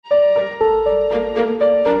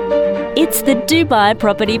It's the Dubai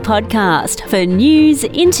Property Podcast for news,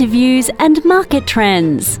 interviews and market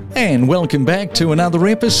trends. And welcome back to another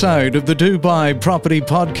episode of the Dubai Property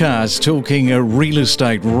Podcast, talking real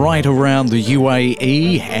estate right around the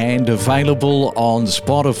UAE and available on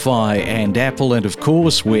Spotify and Apple and, of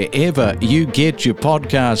course, wherever you get your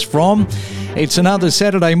podcast from. It's another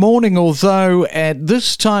Saturday morning, although at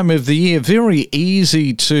this time of the year, very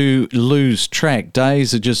easy to lose track.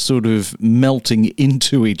 Days are just sort of melting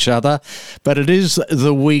into each other, but it is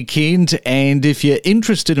the weekend, and if you're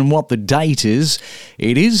interested in what the date is,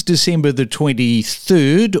 it is December the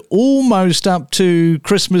 23rd, almost up to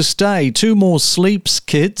Christmas Day. 2 more sleeps,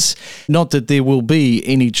 kids. Not that there will be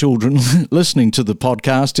any children listening to the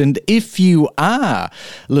podcast, and if you are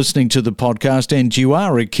listening to the podcast and you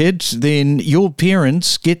are a kid, then your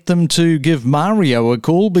parents, get them to give Mario a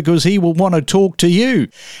call because he will want to talk to you.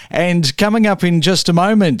 And coming up in just a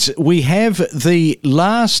moment, we have the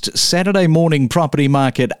last Saturday morning property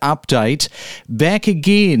market update back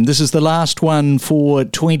again. This is the last one for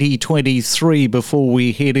 2023 before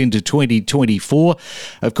we head into 2024.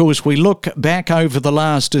 Of course, we look back over the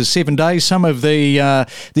last 7 days, some of the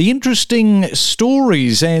interesting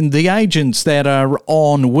stories, and the agents that are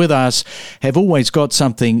on with us have always got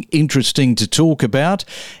something interesting to talk about.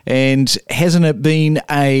 And hasn't it been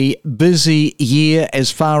a busy year as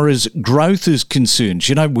far as growth is concerned?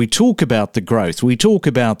 You know, we talk about the growth, we talk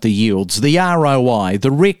about the yields, the ROI,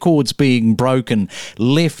 the records being broken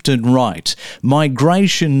left and right,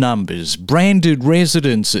 migration numbers, branded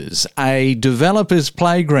residences, a developer's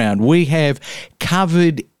playground. We have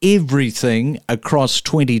covered everything across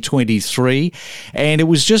 2023, and it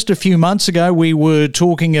was just a few months ago we were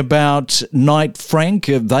talking about Knight Frank.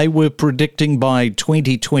 They were predicting by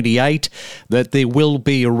 2028 that there will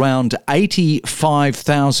be around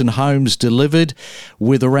 85,000 homes delivered,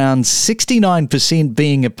 with around 69%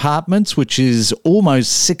 being apartments, which is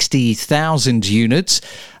almost 60,000 units.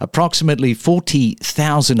 Approximately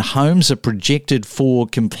 40,000 homes are projected for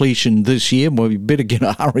completion this year. Well, we better get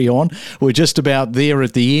a hurry on. We're just about there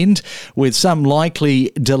at the end, with some likely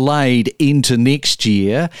delayed into next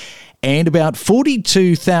year. And about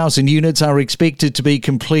 42,000 units are expected to be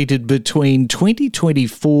completed between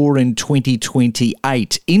 2024 and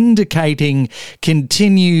 2028, indicating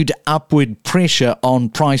continued upward pressure on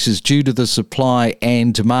prices due to the supply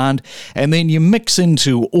and demand. And then you mix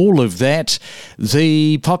into all of that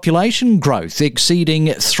the population growth exceeding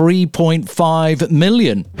 3.5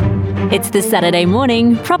 million. It's the Saturday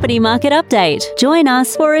morning property market update. Join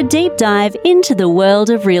us for a deep dive into the world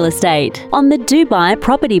of real estate on the Dubai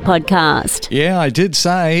Property Podcast. Yeah, I did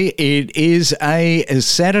say it is a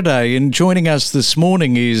Saturday, and joining us this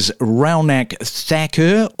morning is Raunak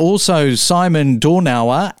Thakur, also Simon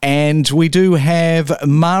Dornauer, and we do have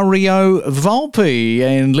Mario Volpe.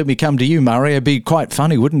 And let me come to you, Mario. It'd be quite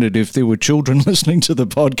funny, wouldn't it, if there were children listening to the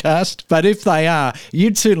podcast? But if they are,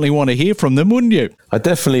 you'd certainly want to hear from them, wouldn't you? I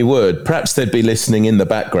definitely would. Perhaps they'd be listening in the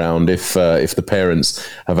background if the parents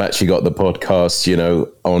have actually got the podcast,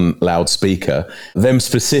 on loudspeaker. Them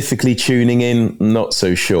specifically tuning in, not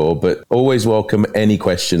so sure, but always welcome any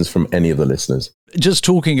questions from any of the listeners. Just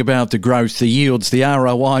talking about the growth, the yields, the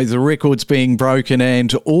ROI, the records being broken,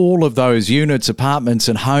 and all of those units, apartments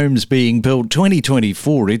and homes being built,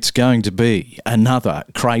 2024, it's going to be another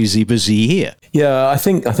crazy busy year. Yeah, I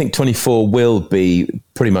think 24 will be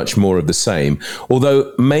pretty much more of the same,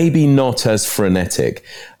 although maybe not as frenetic.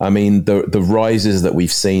 I mean, the rises that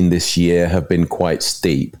we've seen this year have been quite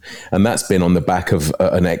steep, and that's been on the back of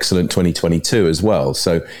an excellent 2022 as well.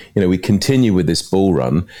 So, we continue with this bull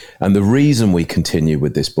run, and the reason we continue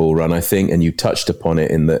with this bull run, I think, and you touched upon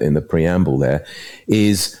it in the preamble there,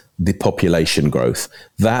 is the population growth.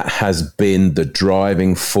 That has been the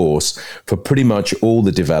driving force for pretty much all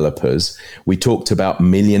the developers. We talked about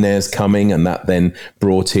millionaires coming, and that then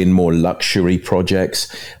brought in more luxury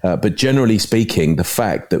projects. But generally speaking, the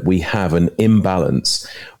fact that we have an imbalance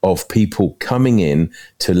of people coming in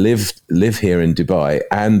to live here in Dubai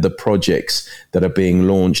and the projects that are being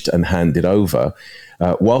launched and handed over,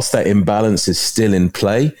 whilst that imbalance is still in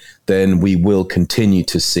play, then we will continue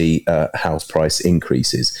to see house price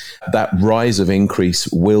increases. That rise of increase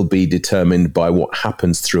will be determined by what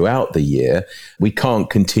happens throughout the year. We can't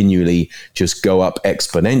continually just go up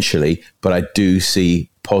exponentially, but I do see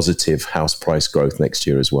positive house price growth next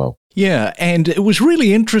year as well. Yeah, and it was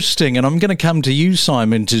really interesting, and I'm going to come to you,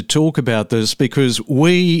 Simon, to talk about this because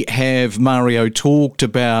we have, Mario, talked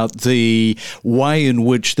about the way in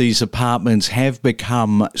which these apartments have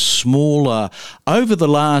become smaller over the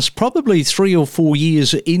last probably 3 or 4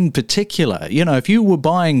 years in particular. You know, if you were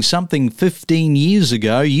buying something 15 years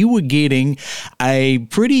ago, you were getting a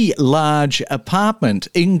pretty large apartment,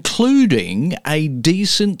 including a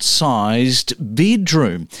decent-sized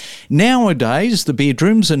bedroom. Nowadays, the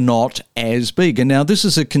bedrooms are not as big. And now this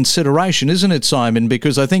is a consideration, isn't it, Simon?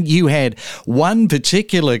 Because I think you had one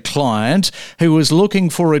particular client who was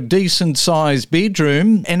looking for a decent sized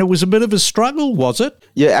bedroom and it was a bit of a struggle, was it?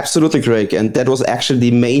 Yeah, absolutely, Craig. And that was actually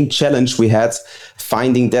the main challenge we had,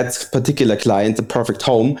 finding that particular client the perfect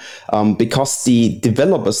home, because the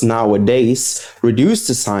developers nowadays reduce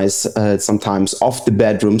the size sometimes of the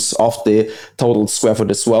bedrooms, of the total square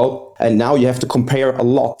foot as well. And now you have to compare a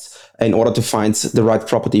lot in order to find the right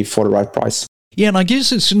property for the right price. Yeah, and I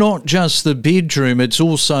guess it's not just the bedroom, it's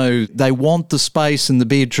also they want the space in the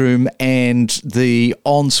bedroom and the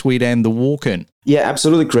ensuite and the walk-in. Yeah,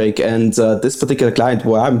 absolutely, Craig. And this particular client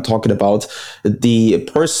where I'm talking about, the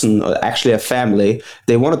person, actually a family,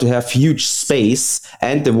 they wanted to have huge space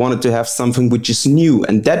and they wanted to have something which is new.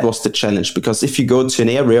 And that was the challenge, because if you go to an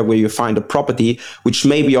area where you find a property which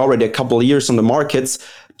may be already a couple of years on the markets,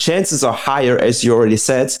 chances are higher, as you already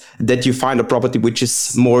said, that you find a property which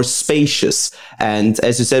is more spacious. And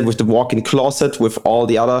as you said, with the walk-in closet, with all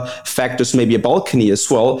the other factors, maybe a balcony as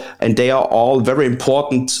well. And they are all very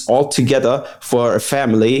important altogether for a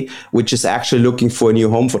family which is actually looking for a new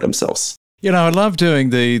home for themselves. You know, I love doing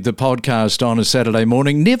the podcast on a Saturday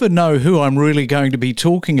morning. Never know who I'm really going to be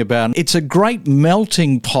talking about. It's a great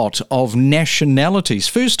melting pot of nationalities.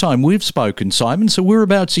 First time we've spoken, Simon, so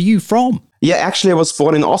whereabouts are you from? Yeah, actually, I was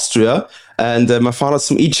born in Austria, and my father's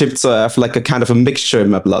from Egypt, so I have like a kind of a mixture in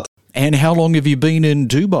my blood. And how long have you been in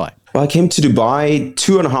Dubai? Well, I came to Dubai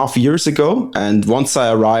 2.5 years ago, and once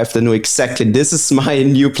I arrived, I knew exactly this is my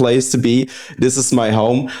new place to be. This is my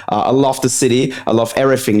home. I love the city. I love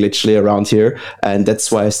everything literally around here, and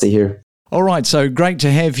that's why I stay here. All right, so great to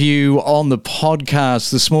have you on the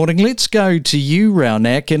podcast this morning. Let's go to you,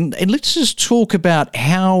 Raunak, and let's just talk about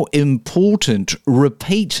how important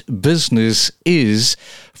repeat business is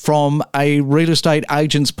from a real estate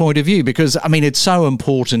agent's point of view, because, I mean, it's so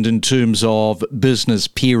important in terms of business,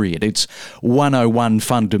 period. It's 101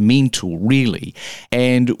 fundamental, really.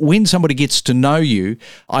 And when somebody gets to know you,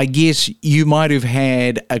 I guess you might have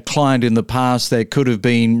had a client in the past that could have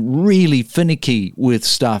been really finicky with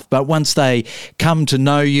stuff, but once they come to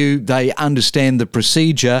know you, they understand the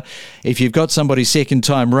procedure. If you've got somebody second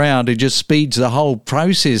time round, it just speeds the whole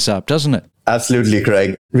process up, doesn't it? Absolutely,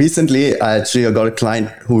 Craig. Recently, I actually got a client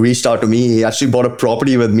who reached out to me. He actually bought a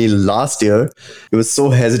property with me last year. He was so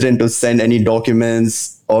hesitant to send any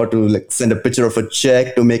documents or to send a picture of a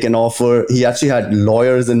check to make an offer. He actually had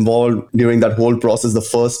lawyers involved during that whole process the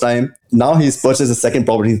first time. Now he's purchased a second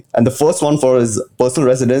property, and the first one for his personal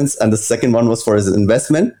residence and the second one was for his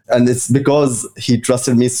investment. And it's because he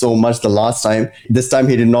trusted me so much the last time. This time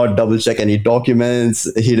he did not double check any documents.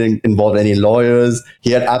 He didn't involve any lawyers.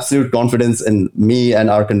 He had absolute confidence in me and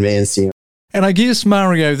our conveyance team. And I guess,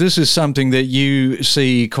 Mario, this is something that you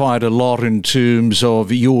see quite a lot in terms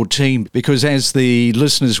of your team, because as the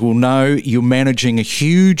listeners will know, you're managing a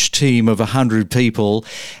huge team of 100 people.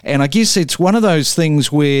 And I guess it's one of those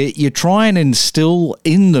things where you try and instill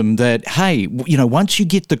in them that, hey, you know, once you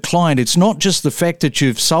get the client, it's not just the fact that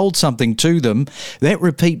you've sold something to them. That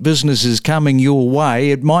repeat business is coming your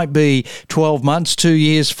way. It might be 12 months, 2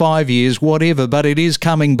 years, 5 years, whatever, but it is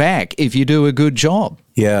coming back if you do a good job.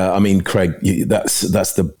 Yeah, I mean, Craig, that's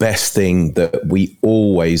the best thing that we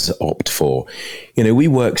always opt for. You know, we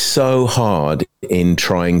work so hard in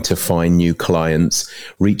trying to find new clients,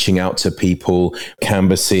 reaching out to people,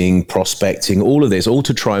 canvassing, prospecting, all of this, all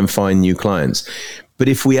to try and find new clients. But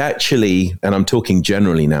if we actually, and I'm talking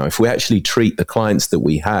generally now, if we actually treat the clients that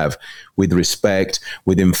we have with respect,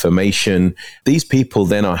 with information, these people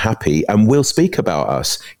then are happy and will speak about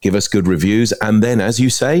us, give us good reviews, and then, as you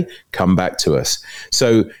say, come back to us.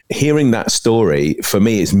 So hearing that story, for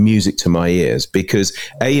me, is music to my ears, because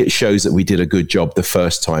A, it shows that we did a good job the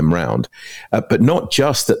first time round, but not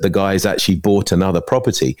just that the guy's actually bought another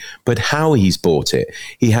property, but how he's bought it.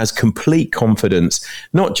 He has complete confidence,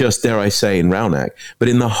 not just, dare I say, in Raunak, but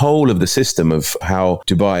in the whole of the system of how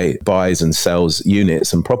Dubai buys and sells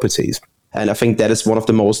units and properties. And I think that is one of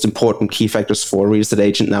the most important key factors for a real estate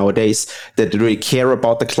agent nowadays, that they really care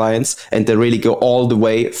about the clients and they really go all the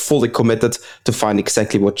way, fully committed to find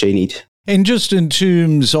exactly what they need. And just in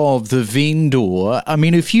terms of the vendor, I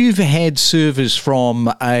mean, if you've had service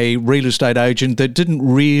from a real estate agent that didn't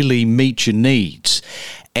really meet your needs,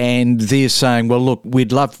 and they're saying, well, look,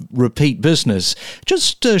 we'd love repeat business,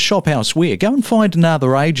 just shop elsewhere. Go and find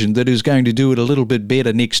another agent that is going to do it a little bit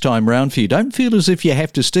better next time round for you. Don't feel as if you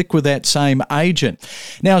have to stick with that same agent.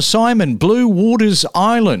 Now, Simon, Blue Waters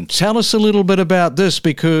Island, tell us a little bit about this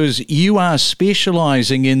because you are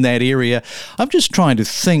specialising in that area. I'm just trying to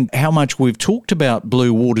think how much we've talked about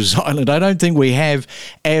Blue Waters Island. I don't think we have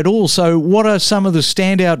at all. So what are some of the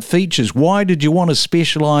standout features? Why did you want to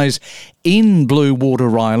specialise in Blue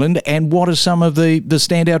Water Island, and what are some of the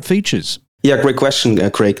standout features? Yeah, great question,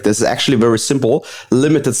 Craig. This is actually very simple.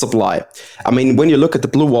 Limited supply. I mean, when you look at the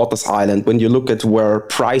Blue Waters Island, when you look at where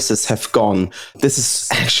prices have gone, this is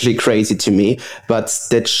actually crazy to me, but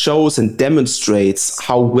that shows and demonstrates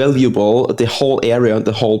how valuable the whole area and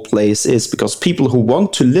the whole place is, because people who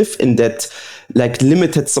want to live in that like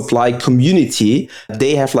limited supply community,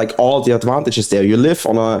 they have like all the advantages there. You live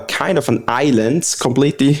on a kind of an island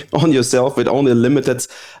completely on yourself with only a limited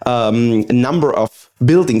number of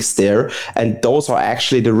buildings there, and those are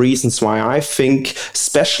actually the reasons why I think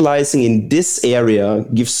specializing in this area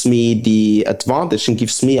gives me the advantage and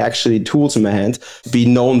gives me actually tools in my hand to be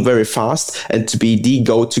known very fast and to be the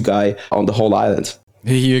go-to guy on the whole island.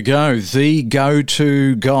 Here you go, the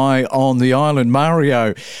go-to guy on the island.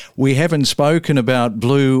 Mario, we haven't spoken about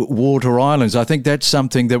Blue Water Islands. I think that's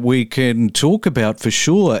something that we can talk about for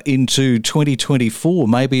sure into 2024,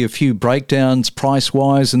 maybe a few breakdowns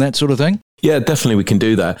price-wise and that sort of thing. Yeah, definitely we can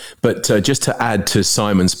do that. But just to add to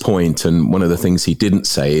Simon's point, and one of the things he didn't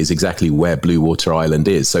say is exactly where Blue Water Island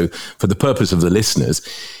is. So for the purpose of the listeners,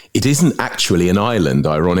 it isn't actually an island,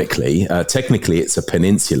 ironically. Technically, it's a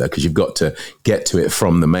peninsula because you've got to get to it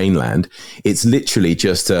from the mainland. It's literally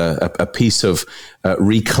just a piece of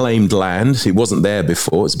reclaimed land. It wasn't there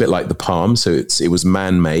before. It's a bit like the Palm, so it was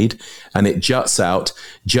man-made, and it juts out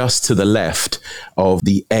just to the left of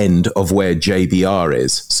the end of where JBR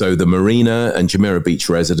is. So the Marina and Jumeirah Beach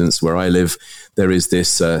residence where I live, there is this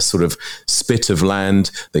sort of spit of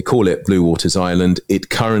land. They call it Blue Waters Island. It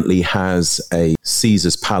currently has a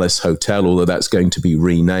Caesar's Palace Hotel, although that's going to be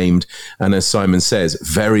renamed. And as Simon says,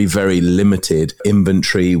 very, very limited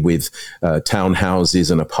inventory with townhouses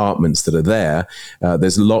and apartments that are there.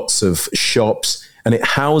 There's lots of shops, and it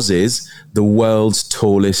houses the world's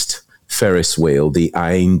tallest Ferris wheel, the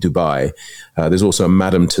Ain Dubai. There's also a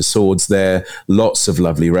Madame Tussauds there, lots of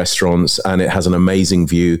lovely restaurants, and it has an amazing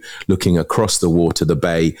view looking across the water, the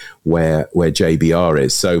bay where JBR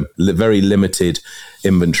is. So very limited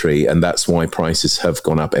inventory, and that's why prices have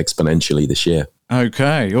gone up exponentially this year.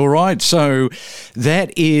 Okay, all right. So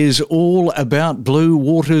that is all about Blue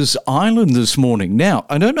Waters Island this morning. Now,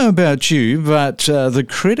 I don't know about you, but the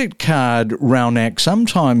credit card Raunak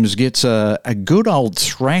sometimes gets a good old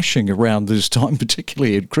thrashing around this time,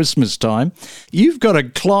 particularly at Christmas time. You've got a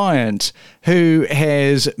client who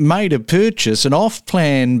has made a purchase, an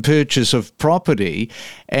off-plan purchase of property,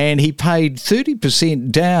 and he paid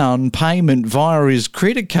 30% down payment via his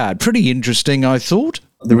credit card. Pretty interesting, I thought.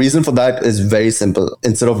 The reason for that is very simple.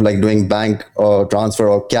 Instead of like doing bank or transfer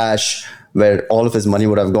or cash, where all of his money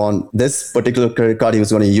would have gone, this particular credit card he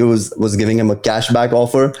was going to use was giving him a cashback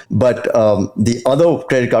offer. But the other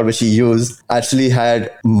credit card which he used actually had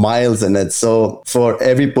miles in it. So for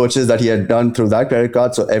every purchase that he had done through that credit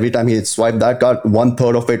card, so every time he had swiped that card,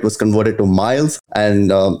 1/3 of it was converted to miles.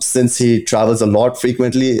 And since he travels a lot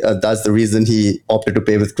frequently, that's the reason he opted to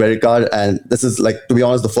pay with credit card. And this is, like, to be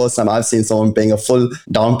honest, the first time I've seen someone paying a full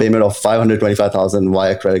down payment of $525,000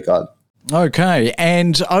 via credit card. Okay,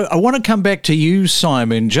 and I want to come back to you,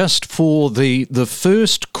 Simon, just for the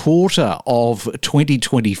first quarter of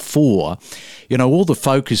 2024. You know, all the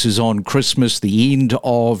focus is on Christmas, the end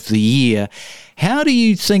of the year. How do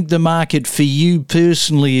you think the market for you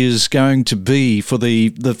personally is going to be for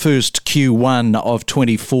the first Q1 of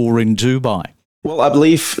 24 in Dubai? Well, I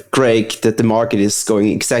believe, Craig, that the market is going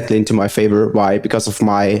exactly into my favor. Why? Because of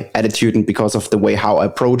my attitude and because of the way how I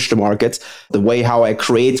approach the market, the way how I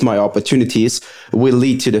create my opportunities will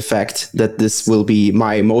lead to the fact that this will be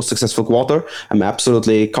my most successful quarter. I'm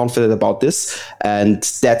absolutely confident about this. And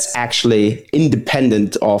that's actually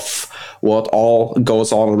independent of what all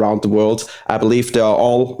goes on around the world. I believe there are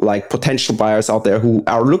all like potential buyers out there who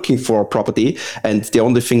are looking for a property, and the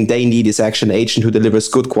only thing they need is actually an agent who delivers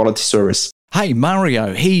good quality service. Hey,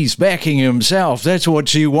 Mario, he's backing himself. That's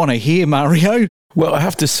what you want to hear, Mario. Well, I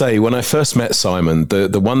have to say, when I first met Simon,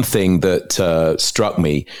 the one thing that struck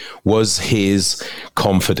me was his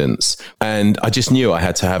confidence. And I just knew I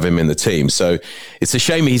had to have him in the team. So it's a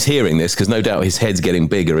shame he's hearing this, because no doubt his head's getting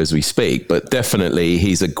bigger as we speak. But definitely,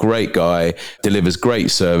 he's a great guy, delivers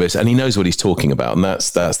great service, and he knows what he's talking about. And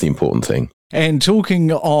that's the important thing. And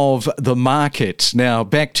talking of the market, now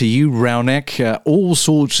back to you, Raunak, all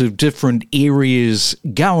sorts of different areas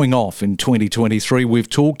going off in 2023. We've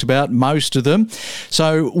talked about most of them.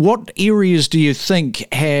 So what areas do you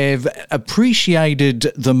think have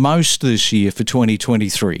appreciated the most this year for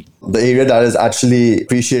 2023? The area that is actually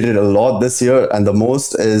appreciated a lot this year and the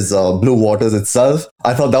most is Blue Waters itself.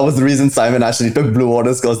 I thought that was the reason Simon actually took Blue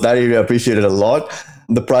Waters, because that area appreciated a lot.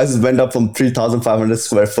 The prices went up from 3,500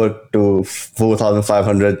 square foot to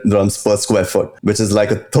 4,500 dirhams per square foot, which is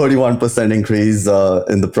like a 31% increase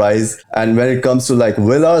in the price. And when it comes to like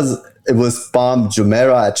villas, it was Palm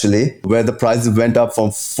Jumeirah actually, where the prices went up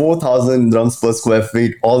from 4,000 dirhams per square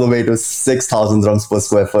feet all the way to 6,000 dirhams per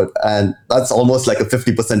square foot. And that's almost like a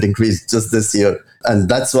 50% increase just this year. And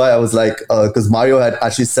that's why I was like, because Mario had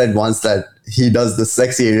actually said once that he does the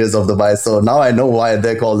sexy areas of Dubai. So now I know why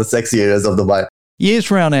they're called the sexy areas of Dubai. Yes,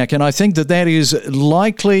 Raunak, and I think that is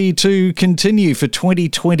likely to continue for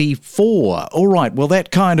 2024. All right, well,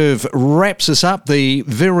 that kind of wraps us up, the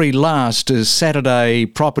very last Saturday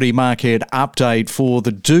property market update for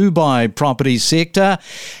the Dubai property sector.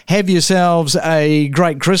 Have yourselves a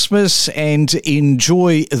great Christmas and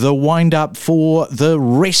enjoy the wind-up for the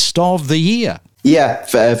rest of the year. Yeah,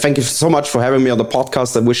 thank you so much for having me on the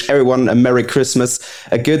podcast. I wish everyone a Merry Christmas,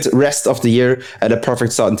 a good rest of the year, and a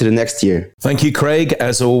perfect start into the next year. Thank you, Craig.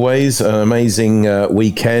 As always, an amazing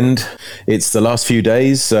weekend. It's the last few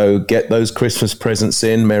days, so get those Christmas presents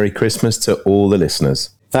in. Merry Christmas to all the listeners.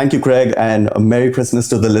 Thank you, Craig, and a Merry Christmas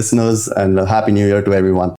to the listeners and a Happy New Year to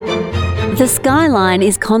everyone. The skyline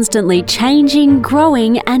is constantly changing,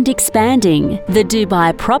 growing and expanding. The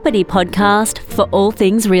Dubai Property Podcast for all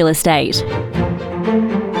things real estate.